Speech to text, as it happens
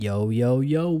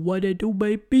Yo, what it do,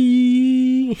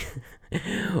 baby?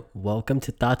 Welcome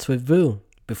to Thoughts with Vu.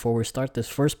 Before we start this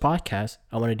first podcast,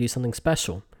 I want to do something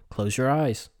special. Close your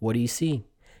eyes. What do you see?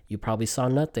 You probably saw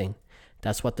nothing.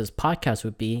 That's what this podcast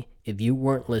would be if you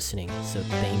weren't listening. So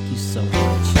thank you so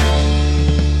much.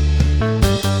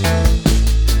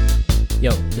 Yo,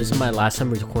 this is my last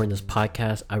time recording this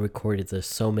podcast. I recorded this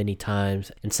so many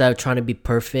times. Instead of trying to be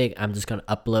perfect, I'm just going to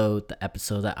upload the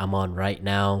episode that I'm on right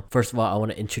now. First of all, I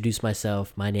want to introduce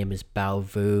myself. My name is Bao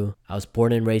Vu. I was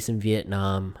born and raised in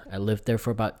Vietnam. I lived there for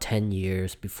about 10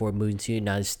 years before moving to the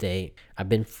United States. I've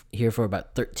been here for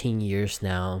about 13 years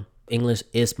now. English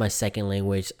is my second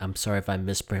language. I'm sorry if I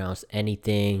mispronounced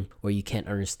anything or you can't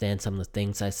understand some of the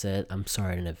things I said. I'm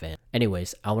sorry in advance.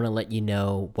 Anyways, I want to let you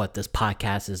know what this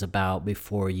podcast is about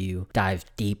before you dive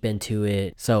deep into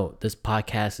it. So this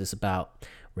podcast is about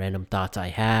random thoughts I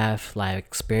have, life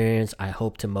experience. I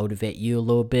hope to motivate you a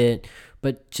little bit,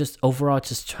 but just overall,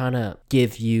 just trying to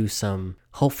give you some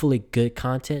hopefully good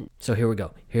content. So here we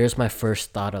go. Here's my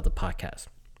first thought of the podcast.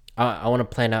 I want to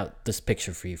plan out this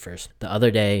picture for you first. The other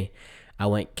day, I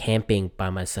went camping by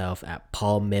myself at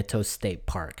Palmetto State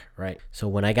Park, right? So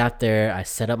when I got there, I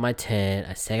set up my tent,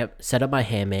 I set up my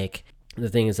hammock. The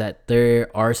thing is that there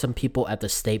are some people at the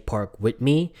state park with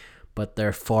me, but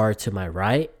they're far to my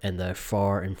right and they're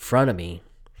far in front of me.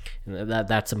 And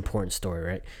that's an important story,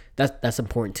 right? That's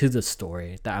important to the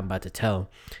story that I'm about to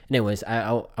tell. Anyways,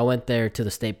 I went there to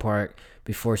the state park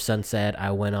before sunset.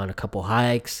 I went on a couple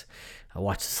hikes. I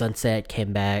watched the sunset,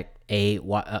 came back, ate,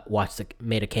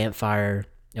 made a campfire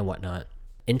and whatnot.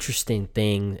 Interesting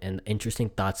thing and interesting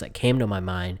thoughts that came to my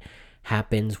mind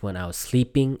happens when I was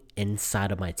sleeping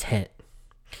inside of my tent.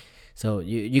 So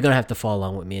you're going to have to follow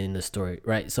along with me in this story,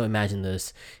 right? So imagine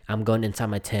this. I'm going inside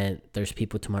my tent. There's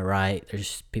people to my right.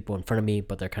 There's people in front of me,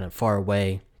 but they're kind of far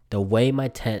away. The way my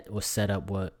tent was set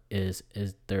up is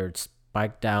they're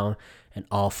spiked down in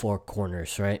all four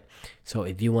corners, right? So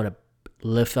if you want to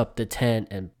lift up the tent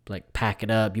and like pack it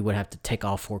up, you would have to take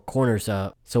all four corners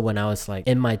up. So when I was like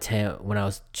in my tent, when I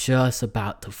was just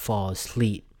about to fall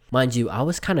asleep, mind you, I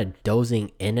was kind of dozing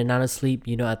in and out of sleep,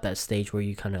 at that stage where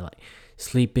you kind of like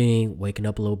sleeping, waking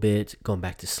up a little bit, going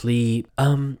back to sleep.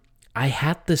 I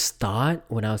had this thought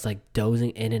when I was like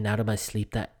dozing in and out of my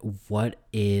sleep that what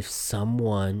if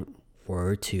someone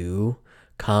were to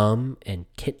come and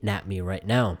kidnap me right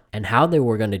now? And how they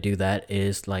were going to do that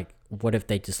is like, what if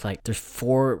they just like, there's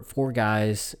four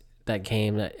guys that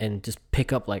came and just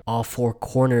pick up like all four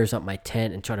corners of my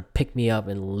tent and try to pick me up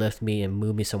and lift me and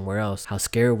move me somewhere else? How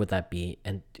scary would that be?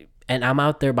 And I'm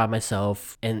out there by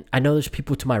myself, and I know there's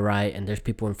people to my right and there's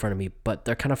people in front of me, but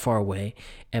they're kind of far away.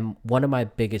 And one of my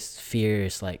biggest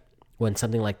fears, like when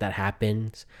something like that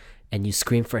happens and you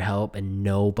scream for help and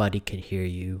nobody can hear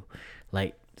you,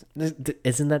 like,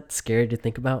 isn't that scary to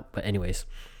think about? But anyways,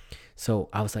 so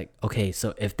I was like, okay,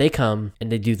 so if they come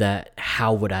and they do that,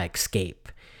 how would I escape?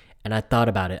 And I thought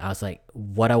about it. I was like,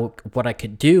 what I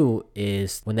could do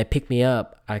is when they pick me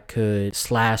up, I could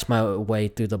slash my way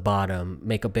through the bottom,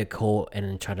 make a big hole, and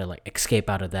then try to like escape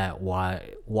out of that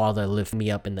while they lift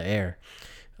me up in the air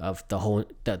of the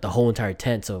whole entire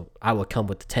tent. So I would come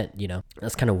with the tent,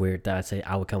 That's kind of weird that I say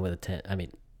I would come with a tent. I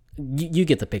mean, you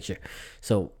get the picture.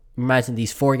 So imagine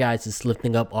these four guys just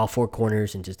lifting up all four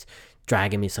corners and just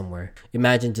dragging me somewhere.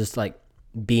 Imagine just like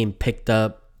being picked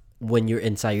up when you're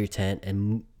inside your tent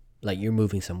and like you're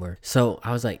moving somewhere. So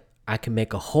I was like, I can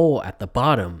make a hole at the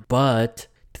bottom, but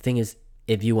the thing is,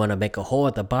 if you want to make a hole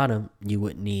at the bottom, you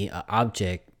would need an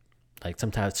object, like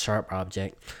some type of sharp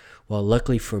object. Well,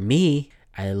 luckily for me,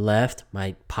 I left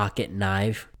my pocket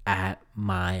knife at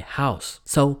my house,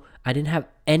 so I didn't have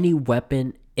any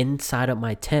weapon inside of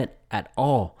my tent at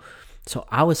all. So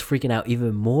I was freaking out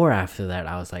even more after that.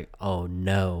 I was like, oh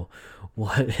no,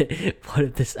 what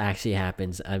if this actually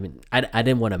happens? I mean, I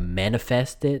didn't want to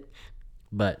manifest it,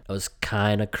 but it was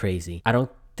kind of crazy. I don't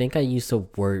think I used the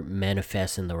word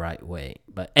manifest in the right way.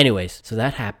 But anyways, so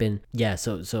that happened. Yeah,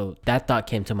 so that thought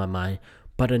came to my mind.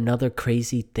 But another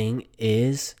crazy thing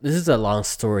is, this is a long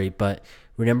story, but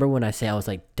remember when I say I was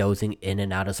like dozing in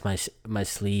and out of my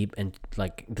sleep and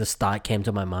like this thought came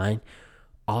to my mind?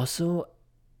 Also,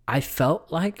 I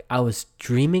felt like I was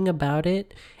dreaming about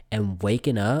it and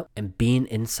waking up and being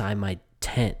inside my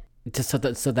tent. So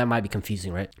that might be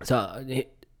confusing, right? So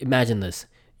imagine this.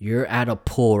 You're at a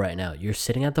pool right now. You're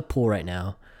sitting at the pool right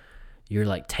now. You're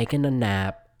like taking a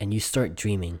nap and you start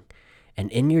dreaming. And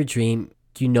in your dream,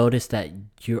 you notice that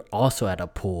you're also at a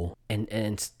pool.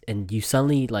 And you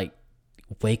suddenly like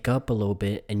wake up a little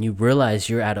bit and you realize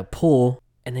you're at a pool,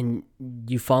 and then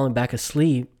you falling back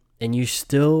asleep and you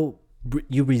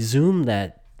resume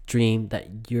that dream that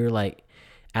you're like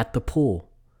at the pool.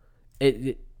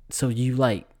 So you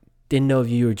like didn't know if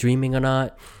you were dreaming or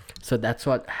not. So that's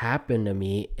what happened to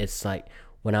me. It's like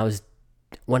when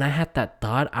I had that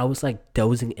thought, I was like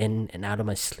dozing in and out of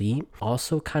my sleep.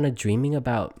 Also kind of dreaming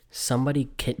about somebody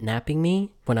kidnapping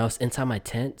me when I was inside my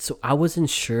tent. So I wasn't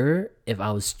sure if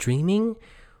I was dreaming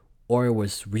or it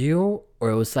was real or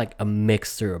it was like a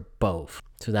mixture of both.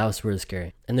 So that was really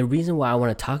scary. And the reason why I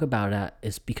want to talk about that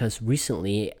is because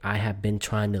recently I have been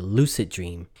trying to lucid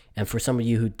dream. And for some of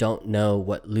you who don't know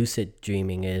what lucid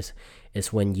dreaming is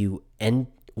when you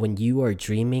are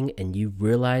dreaming and you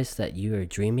realize that you are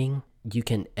dreaming, you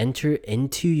can enter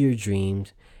into your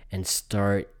dreams and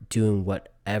start doing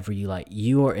whatever you like.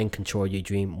 You are in control of your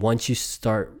dream once you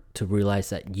start to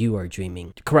realize that you are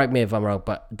dreaming. Correct me if I'm wrong,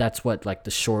 but that's what like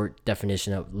the short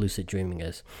definition of lucid dreaming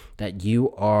is, that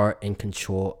you are in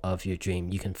control of your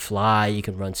dream. You can fly, you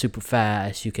can run super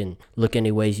fast, you can look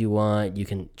any ways you want, you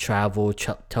can travel,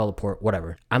 teleport,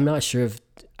 whatever. I'm not sure if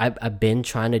I've been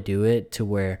trying to do it to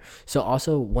where, so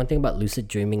also one thing about lucid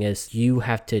dreaming is you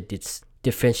have to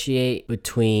differentiate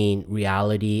between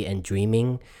reality and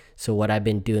dreaming. So what I've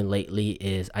been doing lately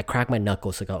is I crack my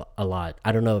knuckles like a lot.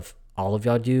 I don't know if all of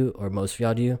y'all do or most of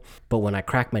y'all do, but when I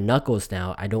crack my knuckles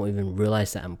now, I don't even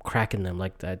realize that I'm cracking them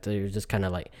like that. They're just kind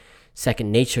of like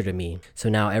second nature to me. So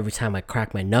now every time I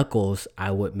crack my knuckles,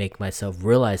 I would make myself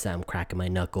realize that I'm cracking my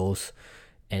knuckles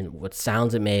and what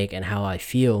sounds it make and how I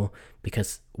feel,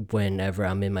 because whenever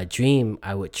I'm in my dream,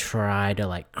 I would try to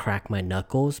like crack my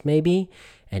knuckles maybe,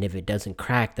 and if it doesn't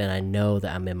crack, then I know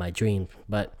that I'm in my dream.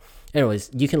 But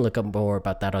anyways, you can look up more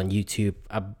about that on YouTube.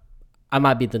 I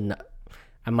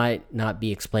might not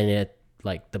be explaining it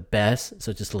like the best,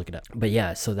 so just look it up. But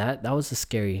yeah, so that was a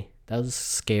scary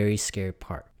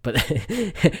part.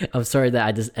 But I'm sorry that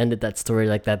I just ended that story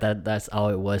like that. That's all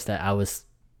it was. That I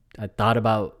thought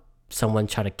about someone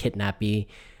trying to kidnap me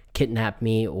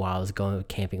while I was going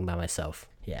camping by myself.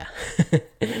 Yeah.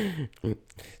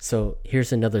 So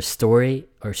here's another story,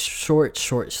 or short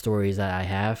stories that I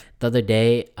have. The other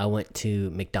day I went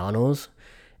to McDonald's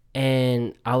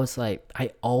and I was like,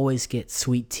 I always get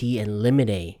sweet tea and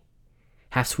lemonade.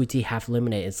 Half sweet tea, half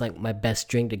lemonade. It's like my best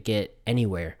drink to get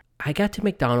anywhere. I got to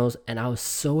McDonald's and I was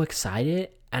so excited,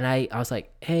 and I was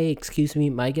like, hey, excuse me,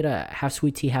 might I get a half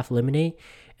sweet tea, half lemonade?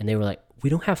 And they were like, we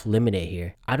don't have lemonade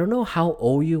here. I don't know how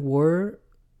old you were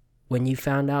when you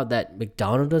found out that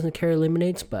McDonald's doesn't carry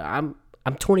lemonades, but I'm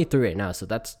 23 right now, so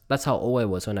that's how old I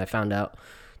was when I found out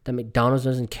that McDonald's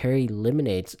doesn't carry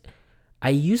lemonades. I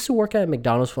used to work at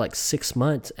McDonald's for like 6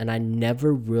 months, and I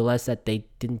never realized that they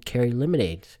didn't carry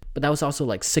lemonades. But that was also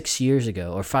like 6 years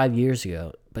ago or 5 years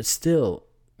ago. But still,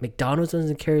 McDonald's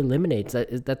doesn't carry lemonades.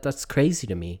 That's crazy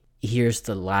to me. Here's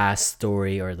the last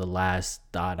story, or the last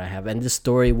thought I have, and this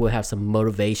story will have some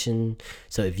motivation.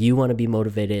 So if you want to be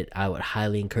motivated, I would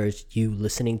highly encourage you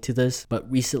listening to this.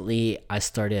 But recently I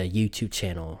started a YouTube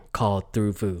channel called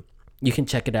Through Food. You can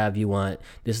check it out if you want.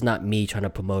 This is not me trying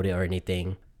to promote it or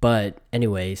anything. But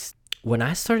anyways, when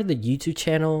I started the YouTube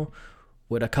channel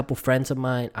with a couple friends of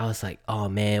mine, I was like, oh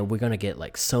man, we're gonna get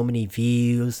like so many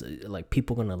views, like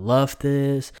people gonna love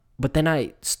this. But then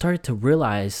I started to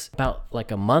realize about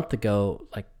like a month ago,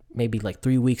 like maybe like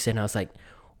 3 weeks in, I was like,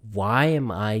 why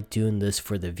am I doing this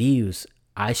for the views?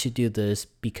 I should do this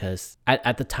because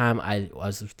at the time I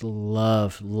was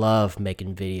love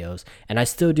making videos, and I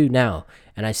still do now,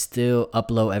 and I still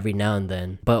upload every now and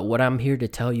then. But what I'm here to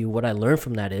tell you, what I learned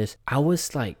from that is, I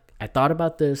thought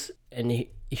about this, and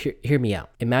hear me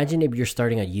out. Imagine if you're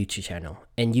starting a YouTube channel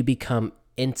and you become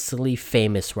instantly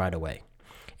famous right away,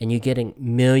 and you're getting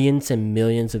millions and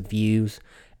millions of views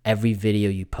every video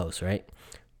you post, right?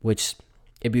 Which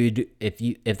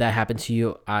if that happens to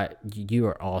you, you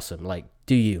are awesome. Like,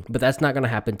 do you? But that's not gonna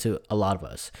happen to a lot of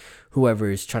us,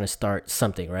 whoever is trying to start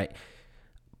something, right?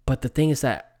 But the thing is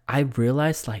that I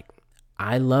realized, like,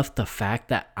 I love the fact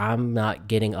that I'm not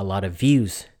getting a lot of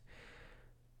views.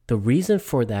 The reason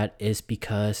for that is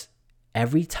because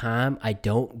every time I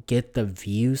don't get the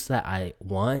views that I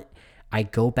want, I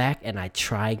go back and I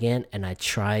try again, and I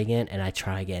try again, and I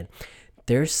try again.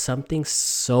 There's something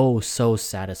so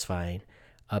satisfying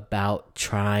about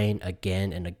trying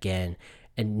again and again,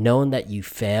 and knowing that you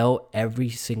fail every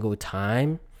single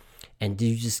time, and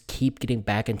you just keep getting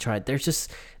back and try. There's just,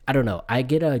 I don't know, I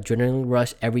get an adrenaline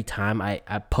rush every time I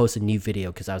post a new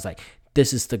video, because I was like,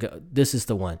 this is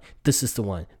the one,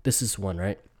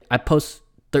 right? I post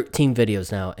 13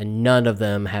 videos now, and none of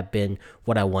them have been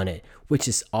what I wanted, which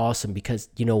is awesome, because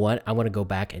you know what? I want to go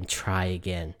back and try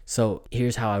again. So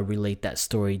here's how I relate that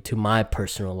story to my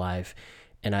personal life,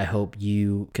 and I hope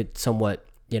you could somewhat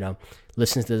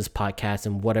listen to this podcast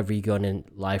and whatever you're going in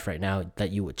life right now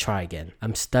that you would try again.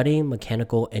 I'm studying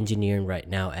mechanical engineering right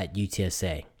now at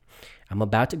UTSA. I'm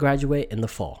about to graduate in the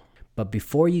fall. But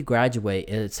before you graduate,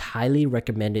 it's highly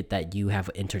recommended that you have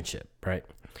an internship, right?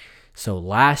 So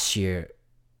last year,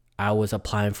 I was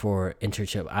applying for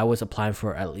internship. I was applying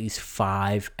for at least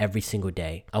 5 every single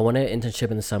day. I wanted an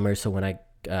internship in the summer, so when I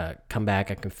come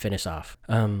back, I can finish off.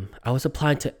 I was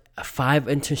applying to 5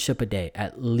 internship a day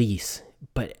at least,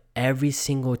 but every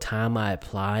single time I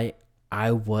apply,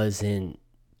 I wasn't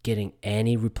getting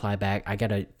any reply back. I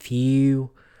got a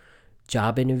few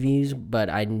job interviews, but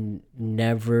I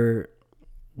never,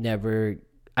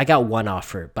 I got one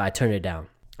offer, but I turned it down.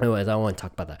 Anyways, I don't want to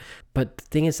talk about that. But the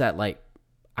thing is that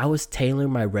I was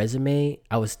tailoring my resume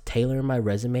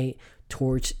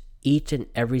towards each and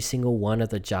every single one of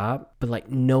the job, but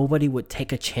nobody would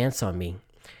take a chance on me.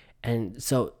 And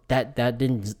so that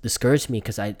didn't discourage me,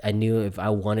 because I knew if I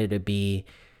wanted to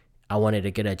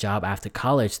get a job after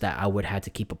college, that I would have to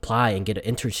keep applying and get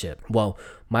an internship. Well,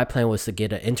 my plan was to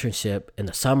get an internship in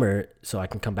the summer so I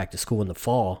can come back to school in the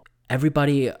fall.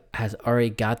 Everybody has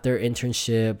already got their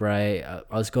internship, right?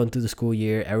 I was going through the school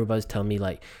year. Everybody's telling me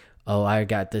oh, I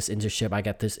got this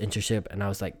internship. And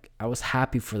I was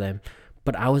happy for them,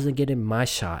 but I wasn't getting my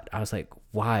shot. I was like,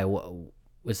 why?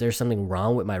 Was there something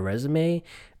wrong with my resume?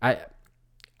 I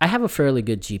have a fairly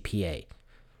good GPA.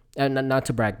 And not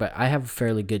to brag, but I have a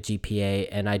fairly good GPA,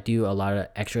 and I do a lot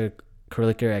of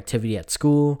extracurricular activity at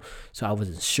school, so I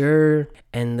wasn't sure.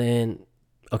 And then,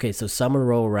 so summer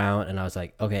rolled around, and I was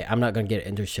like, okay, I'm not going to get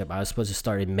an internship. I was supposed to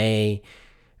start in May,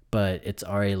 but it's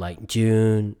already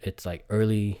June. It's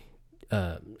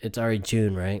it's already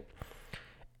June, right?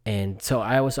 And so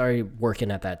I was already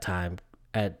working at that time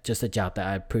at just a job that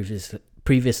I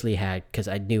previously had, because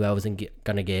I knew I wasn't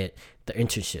going to get the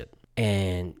internship.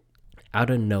 And out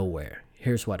of nowhere,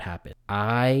 here's what happened.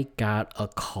 I got a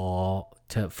call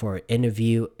for an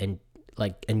interview in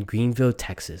Greenville,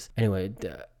 Texas. Anyway,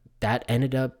 that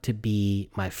ended up to be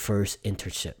my first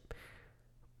internship.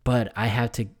 But I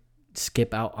had to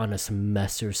skip out on a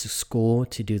semester's school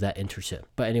to do that internship.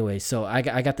 But anyway, so I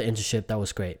got the internship. That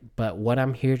was great. But what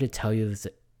I'm here to tell you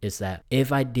is that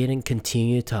if I didn't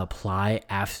continue to apply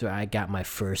after I got my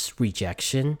first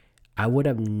rejection, I would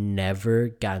have never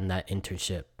gotten that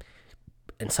internship.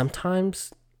 And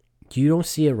sometimes you don't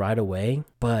see it right away,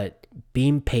 but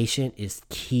being patient is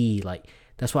key.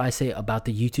 That's what I say about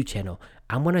the YouTube channel.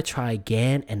 I'm going to try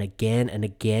again and again and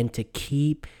again to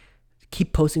keep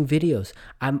posting videos.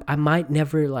 I might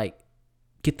never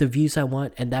get the views I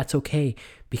want, and that's okay,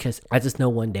 because I just know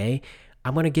one day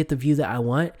I'm going to get the view that I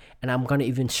want, and I'm going to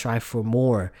even strive for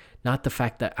more. Not the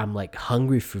fact that I'm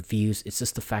hungry for views. It's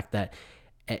just the fact that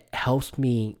it helps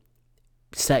me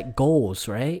set goals,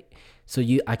 right? So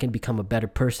I can become a better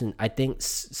person. I think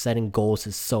setting goals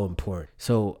is so important.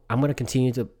 So I'm going to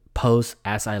continue to post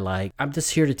as I like. I'm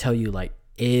just here to tell you,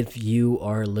 if you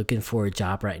are looking for a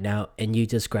job right now and you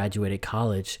just graduated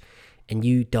college and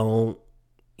you don't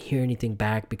hear anything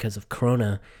back because of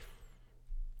Corona,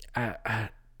 I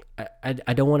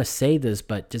don't want to say this,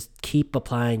 but just keep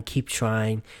applying, keep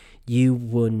trying. You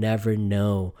will never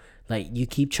know. You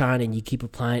keep trying and you keep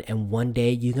applying, and one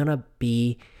day you're going to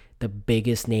be the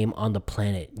biggest name on the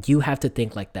planet. You have to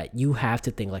think like that.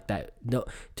 No,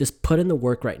 just put in the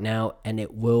work right now, and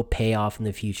it will pay off in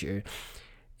the future.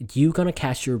 You're going to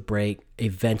catch your break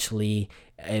eventually.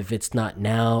 If it's not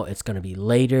now, it's going to be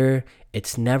later.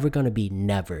 It's never going to be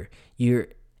never.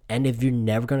 And if you're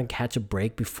never going to catch a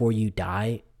break before you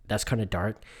die, that's kind of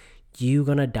dark. You're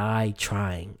going to die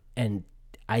trying. And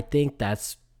I think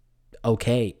that's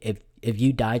okay. If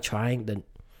you die trying, then,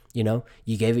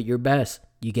 you gave it your best.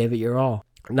 You gave it your all.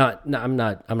 I'm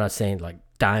not saying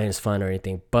dying is fun or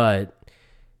anything, but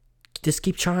just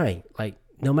keep trying.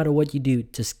 No matter what you do,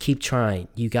 just keep trying.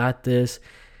 You got this.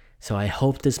 So I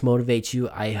hope this motivates you.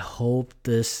 I hope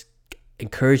this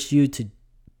encourages you to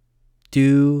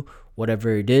do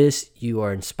whatever it is you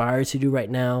are inspired to do right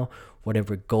now,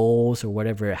 whatever goals or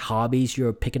whatever hobbies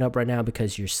you're picking up right now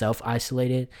because you're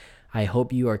self-isolated. I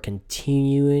hope you are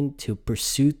continuing to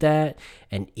pursue that.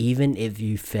 And even if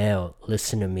you fail,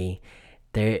 listen to me.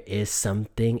 There is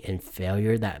something in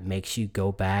failure that makes you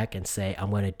go back and say, I'm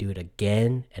going to do it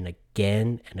again and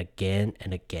again and again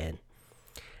and again.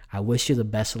 I wish you the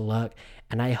best of luck.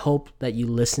 And I hope that you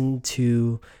listen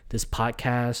to this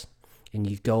podcast and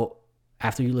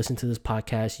after you listen to this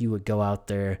podcast, you would go out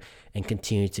there and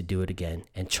continue to do it again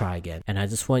and try again. And I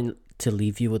just want to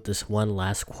leave you with this one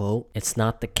last quote. It's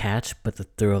not the catch, but the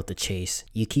thrill of the chase.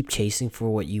 You keep chasing for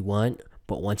what you want,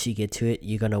 but once you get to it,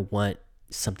 you're going to want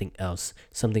something else,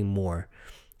 something more.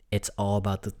 It's all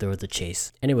about the thrill of the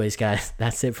chase. Anyways, guys,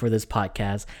 that's it for this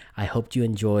podcast. I hope you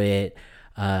enjoy it.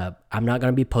 I'm not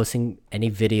going to be posting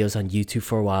any videos on YouTube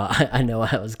for a while. I know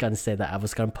I was going to say that I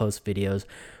was going to post videos,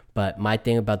 but my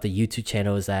thing about the YouTube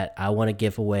channel is that I want to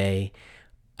give away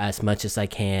as much as I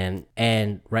can.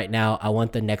 And right now, I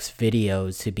want the next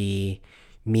video to be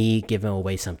me giving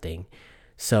away something.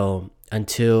 So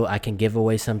until I can give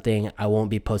away something, I won't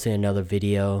be posting another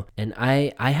video. And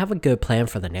I have a good plan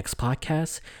for the next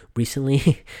podcast.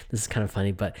 Recently, this is kind of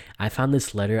funny, but I found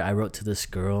this letter I wrote to this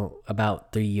girl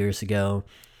about 3 years ago.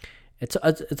 It's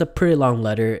a pretty long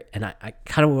letter, and I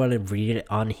kind of want to read it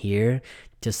on here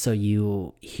just so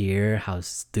you hear how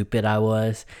stupid I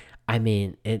was. I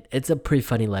mean, it's a pretty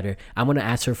funny letter. I'm going to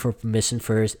ask her for permission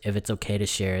first. If it's okay to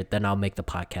share it, then I'll make the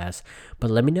podcast.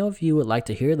 But let me know if you would like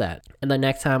to hear that. And the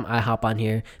next time I hop on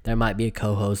here, there might be a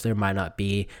co-host. There might not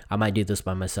be. I might do this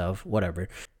by myself, whatever.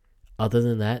 Other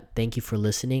than that, thank you for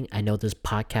listening. I know this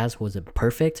podcast wasn't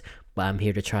perfect, but I'm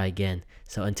here to try again.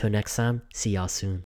 So until next time, see y'all soon.